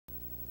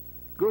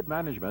Good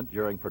management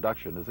during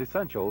production is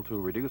essential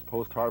to reduce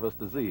post-harvest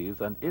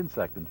disease and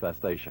insect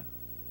infestation.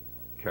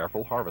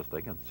 Careful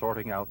harvesting and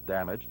sorting out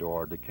damaged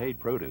or decayed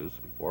produce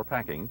before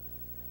packing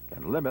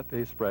can limit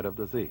the spread of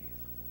disease.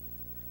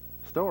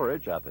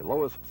 Storage at the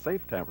lowest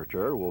safe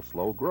temperature will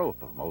slow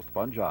growth of most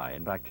fungi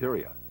and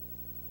bacteria.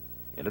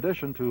 In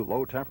addition to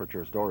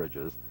low-temperature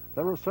storages,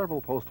 there are several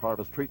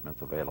post-harvest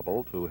treatments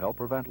available to help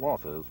prevent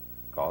losses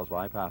caused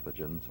by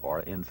pathogens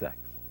or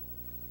insects.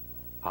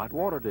 Hot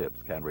water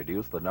dips can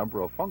reduce the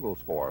number of fungal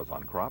spores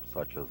on crops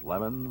such as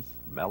lemons,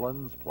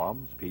 melons,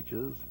 plums,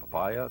 peaches,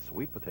 papaya,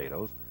 sweet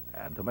potatoes,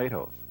 and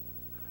tomatoes.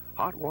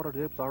 Hot water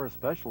dips are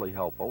especially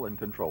helpful in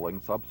controlling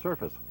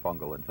subsurface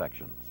fungal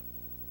infections.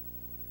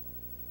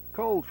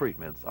 Cold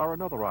treatments are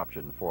another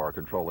option for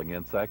controlling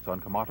insects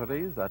on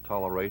commodities that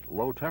tolerate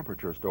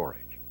low-temperature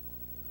storage.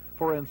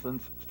 For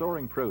instance,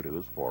 storing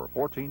produce for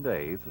 14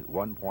 days at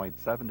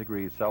 1.7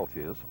 degrees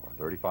Celsius or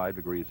 35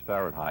 degrees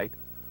Fahrenheit,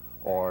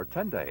 or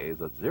 10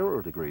 days at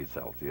 0 degrees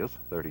Celsius,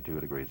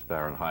 32 degrees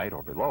Fahrenheit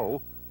or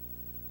below,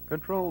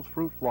 controls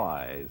fruit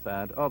flies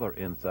and other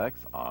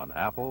insects on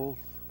apples,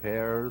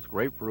 pears,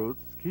 grapefruits,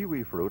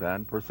 kiwi fruit,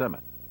 and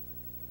persimmon.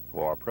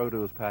 For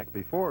produce packed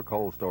before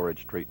cold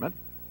storage treatment,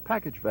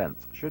 package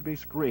vents should be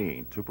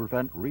screened to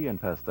prevent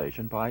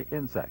reinfestation by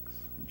insects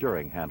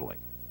during handling.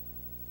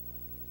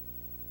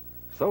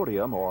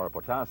 Sodium or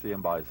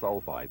potassium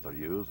bisulfites are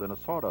used in a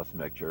sawdust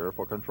mixture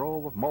for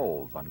control of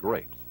molds on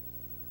grapes.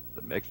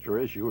 The mixture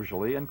is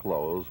usually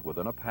enclosed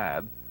within a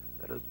pad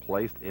that is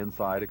placed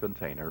inside a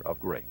container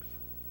of grapes.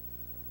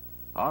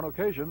 On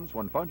occasions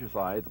when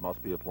fungicides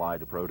must be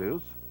applied to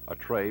produce, a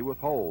tray with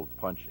holes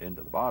punched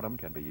into the bottom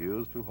can be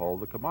used to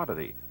hold the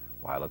commodity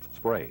while it's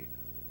sprayed.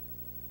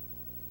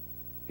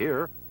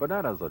 Here,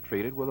 bananas are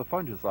treated with a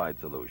fungicide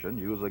solution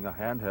using a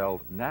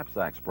handheld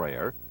knapsack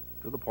sprayer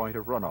to the point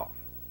of runoff.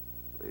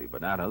 The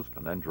bananas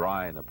can then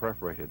dry in the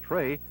perforated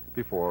tray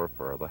before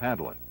further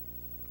handling.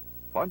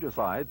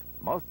 Fungicides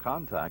must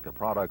contact a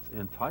product's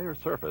entire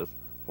surface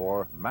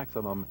for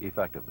maximum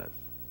effectiveness.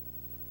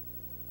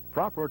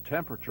 Proper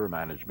temperature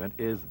management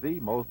is the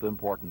most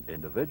important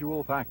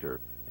individual factor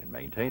in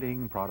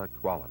maintaining product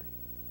quality.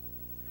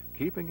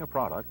 Keeping a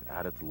product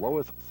at its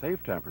lowest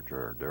safe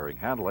temperature during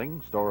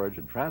handling, storage,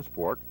 and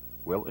transport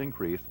will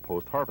increase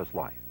post-harvest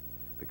life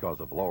because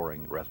of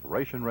lowering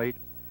respiration rate,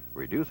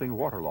 reducing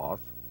water loss,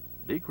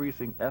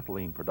 decreasing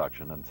ethylene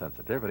production and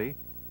sensitivity,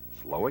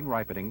 slowing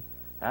ripening,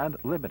 and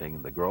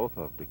limiting the growth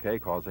of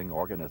decay-causing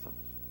organisms.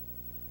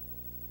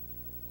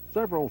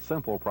 Several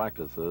simple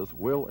practices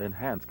will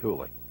enhance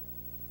cooling.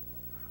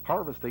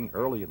 Harvesting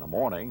early in the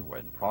morning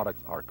when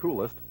products are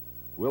coolest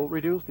will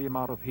reduce the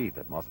amount of heat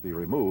that must be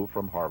removed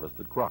from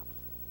harvested crops.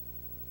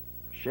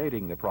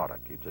 Shading the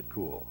product keeps it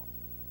cool.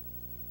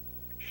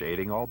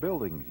 Shading all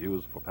buildings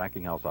used for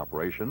packing house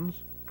operations,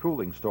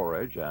 cooling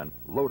storage, and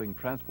loading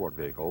transport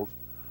vehicles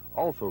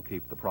also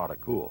keep the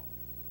product cool.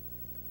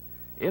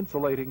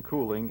 Insulating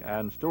cooling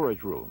and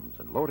storage rooms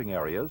and loading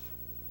areas,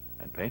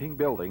 and painting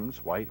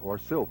buildings white or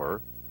silver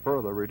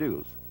further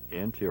reduce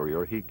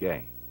interior heat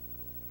gain.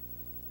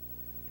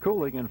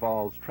 Cooling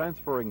involves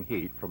transferring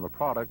heat from the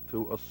product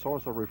to a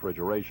source of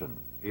refrigeration,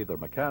 either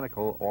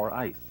mechanical or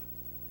ice.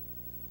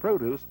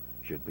 Produce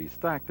should be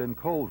stacked in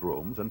cold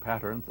rooms in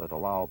patterns that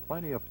allow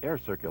plenty of air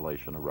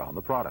circulation around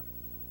the product.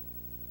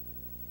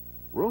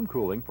 Room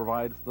cooling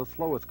provides the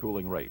slowest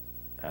cooling rate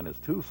and is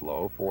too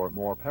slow for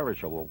more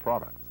perishable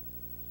products.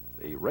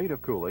 The rate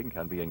of cooling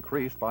can be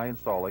increased by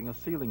installing a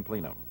ceiling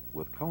plenum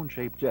with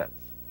cone-shaped jets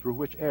through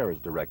which air is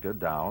directed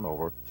down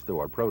over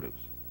stored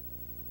produce.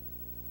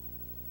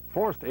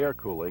 Forced air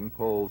cooling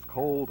pulls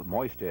cold,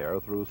 moist air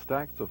through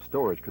stacks of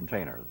storage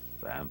containers,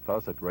 and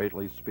thus it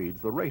greatly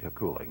speeds the rate of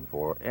cooling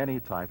for any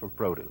type of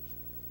produce.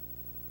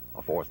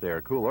 A forced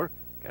air cooler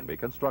can be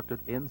constructed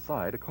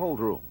inside a cold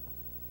room.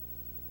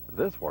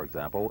 This, for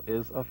example,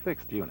 is a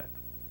fixed unit.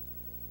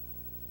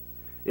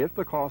 If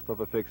the cost of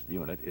a fixed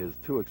unit is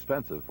too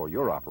expensive for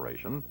your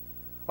operation,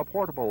 a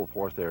portable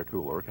forced air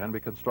cooler can be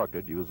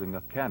constructed using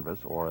a canvas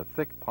or a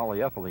thick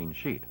polyethylene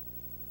sheet.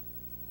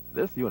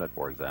 This unit,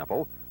 for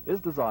example,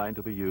 is designed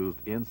to be used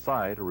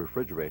inside a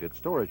refrigerated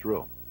storage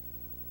room.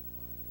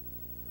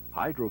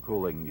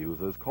 Hydrocooling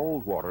uses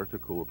cold water to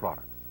cool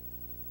products.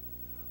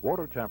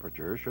 Water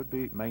temperature should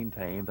be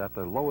maintained at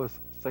the lowest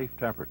safe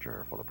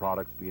temperature for the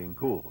products being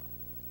cooled.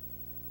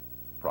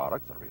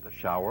 Products are either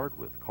showered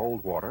with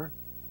cold water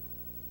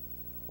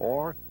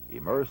or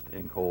immersed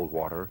in cold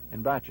water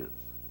in batches.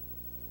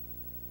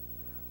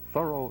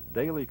 Thorough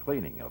daily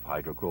cleaning of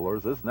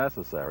hydrocoolers is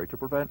necessary to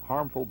prevent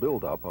harmful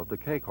buildup of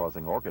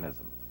decay-causing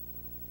organisms.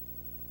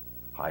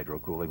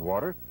 Hydrocooling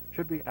water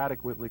should be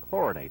adequately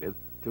chlorinated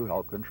to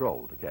help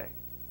control decay.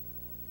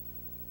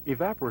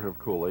 Evaporative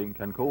cooling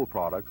can cool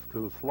products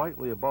to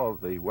slightly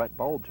above the wet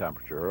bulb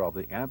temperature of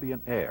the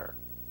ambient air.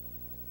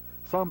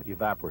 Some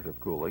evaporative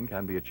cooling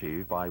can be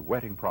achieved by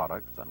wetting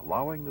products and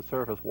allowing the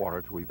surface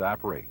water to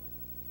evaporate.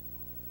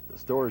 The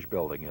storage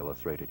building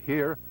illustrated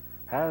here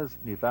has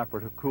an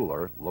evaporative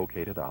cooler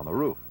located on the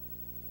roof.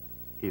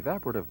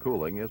 Evaporative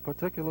cooling is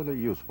particularly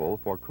useful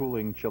for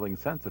cooling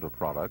chilling-sensitive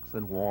products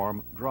in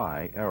warm,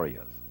 dry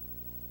areas.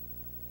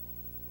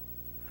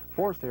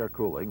 Forced air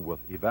cooling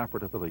with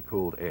evaporatively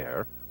cooled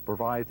air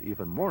provides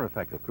even more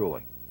effective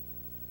cooling.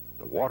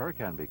 The water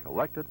can be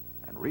collected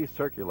and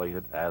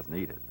recirculated as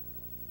needed.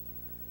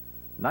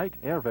 Night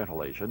air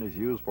ventilation is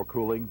used for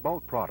cooling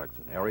bulk products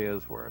in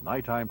areas where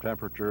nighttime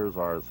temperatures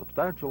are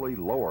substantially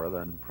lower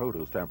than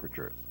produce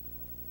temperatures.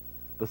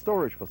 The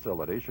storage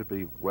facility should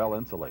be well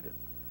insulated,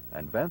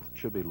 and vents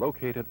should be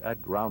located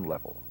at ground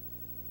level.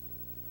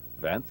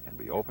 Vents can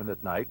be opened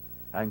at night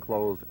and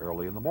closed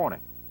early in the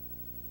morning.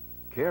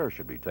 Care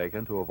should be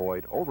taken to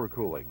avoid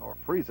overcooling or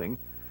freezing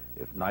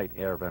if night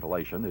air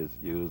ventilation is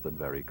used in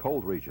very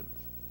cold regions.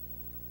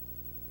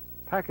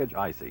 Package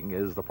icing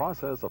is the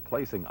process of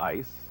placing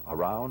ice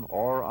around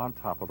or on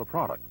top of the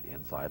product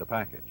inside a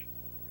package.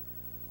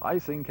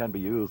 Icing can be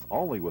used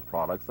only with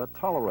products that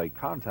tolerate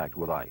contact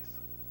with ice,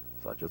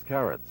 such as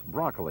carrots,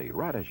 broccoli,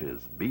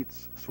 radishes,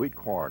 beets, sweet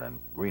corn, and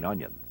green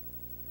onions.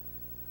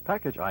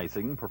 Package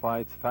icing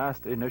provides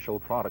fast initial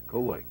product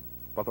cooling,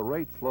 but the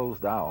rate slows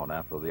down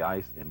after the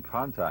ice in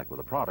contact with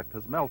the product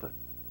has melted.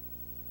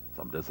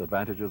 Some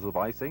disadvantages of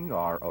icing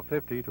are a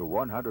 50 to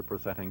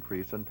 100%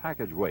 increase in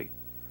package weight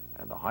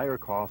and the higher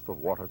cost of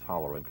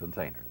water-tolerant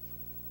containers.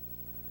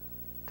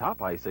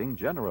 Top icing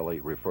generally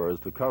refers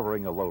to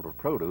covering a load of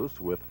produce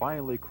with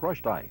finely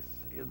crushed ice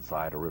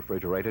inside a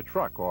refrigerated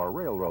truck or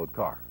railroad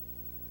car.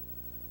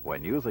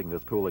 When using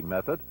this cooling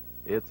method,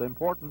 it's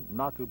important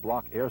not to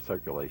block air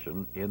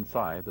circulation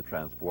inside the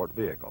transport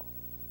vehicle.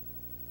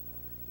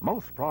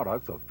 Most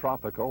products of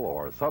tropical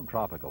or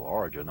subtropical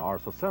origin are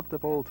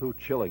susceptible to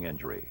chilling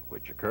injury,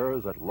 which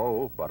occurs at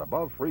low but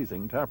above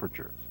freezing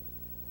temperatures.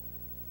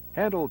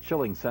 Handle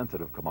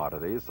chilling-sensitive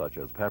commodities such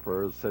as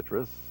peppers,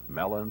 citrus,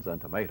 melons, and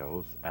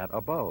tomatoes at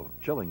above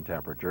chilling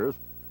temperatures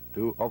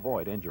to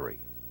avoid injury.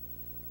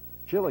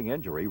 Chilling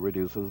injury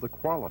reduces the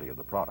quality of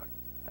the product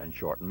and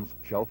shortens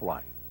shelf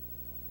life.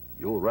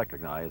 You'll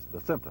recognize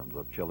the symptoms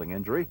of chilling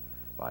injury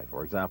by,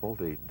 for example,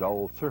 the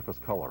dull surface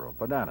color of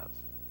bananas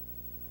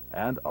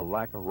and a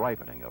lack of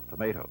ripening of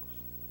tomatoes.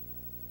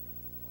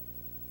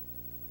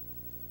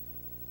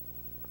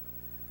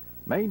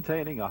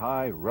 Maintaining a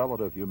high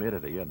relative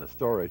humidity in the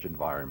storage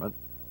environment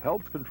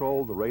helps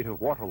control the rate of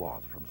water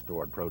loss from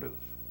stored produce.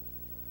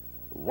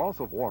 Loss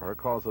of water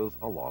causes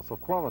a loss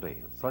of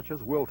quality, such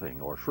as wilting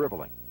or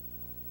shriveling,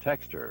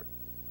 texture,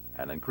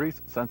 and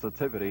increased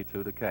sensitivity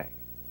to decay.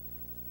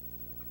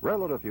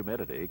 Relative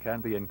humidity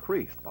can be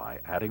increased by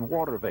adding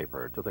water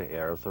vapor to the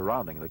air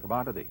surrounding the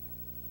commodity,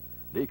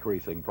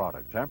 decreasing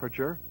product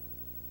temperature,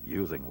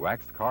 using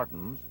waxed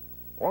cartons,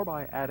 or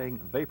by adding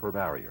vapor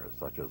barriers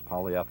such as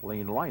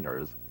polyethylene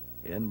liners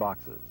in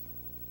boxes.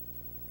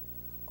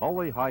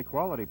 Only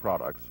high-quality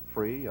products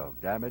free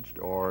of damaged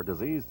or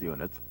diseased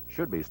units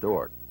should be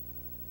stored.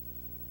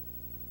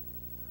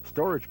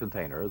 Storage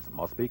containers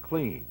must be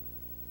clean,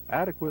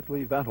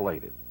 adequately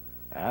ventilated,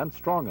 and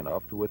strong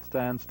enough to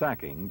withstand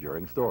stacking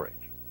during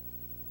storage.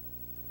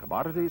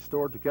 Commodities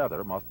stored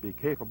together must be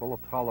capable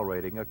of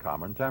tolerating a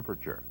common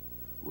temperature,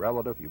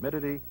 relative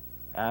humidity,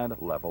 and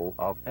level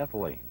of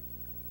ethylene.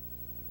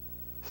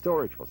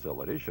 Storage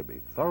facilities should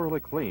be thoroughly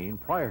clean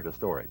prior to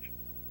storage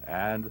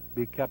and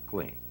be kept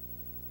clean.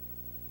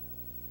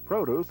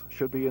 Produce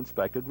should be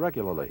inspected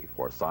regularly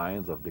for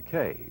signs of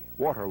decay,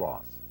 water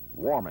loss,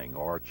 warming,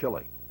 or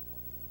chilling.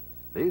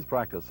 These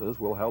practices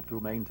will help to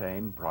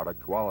maintain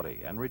product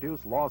quality and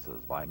reduce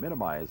losses by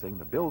minimizing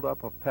the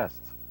buildup of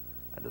pests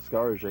and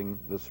discouraging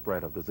the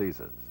spread of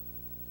diseases.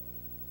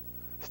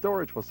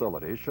 Storage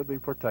facilities should be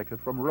protected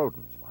from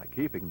rodents by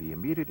keeping the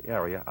immediate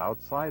area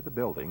outside the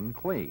building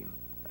clean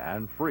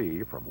and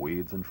free from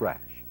weeds and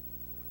trash.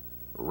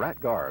 Rat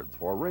guards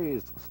for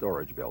raised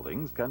storage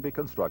buildings can be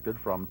constructed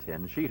from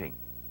tin sheeting.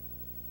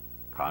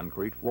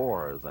 Concrete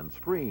floors and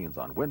screens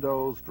on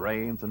windows,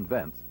 drains, and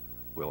vents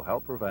will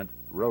help prevent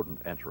rodent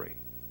entry.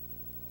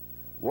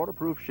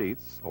 Waterproof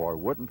sheets or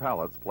wooden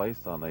pallets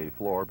placed on the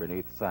floor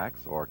beneath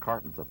sacks or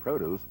cartons of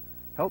produce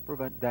help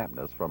prevent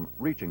dampness from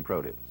reaching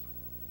produce.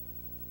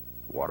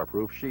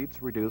 Waterproof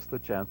sheets reduce the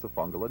chance of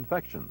fungal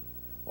infection,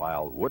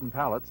 while wooden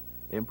pallets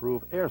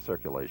improve air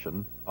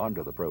circulation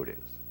under the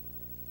produce.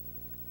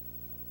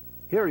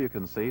 Here you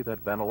can see that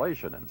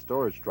ventilation in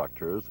storage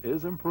structures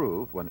is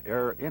improved when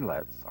air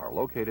inlets are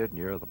located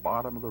near the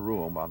bottom of the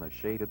room on the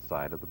shaded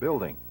side of the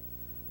building,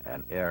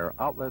 and air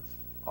outlets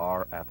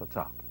are at the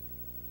top.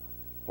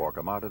 For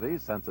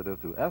commodities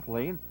sensitive to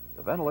ethylene,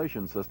 the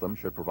ventilation system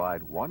should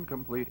provide one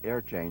complete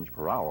air change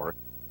per hour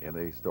in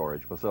the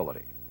storage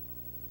facility.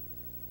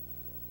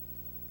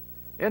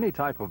 Any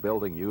type of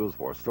building used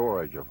for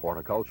storage of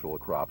horticultural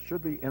crops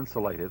should be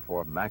insulated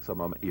for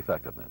maximum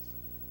effectiveness.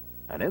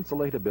 An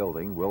insulated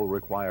building will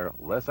require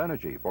less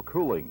energy for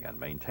cooling and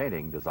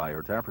maintaining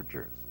desired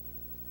temperatures.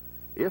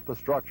 If the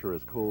structure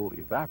is cooled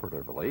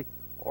evaporatively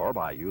or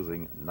by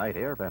using night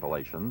air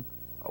ventilation,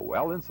 a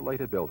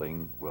well-insulated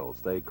building will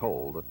stay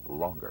cold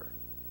longer.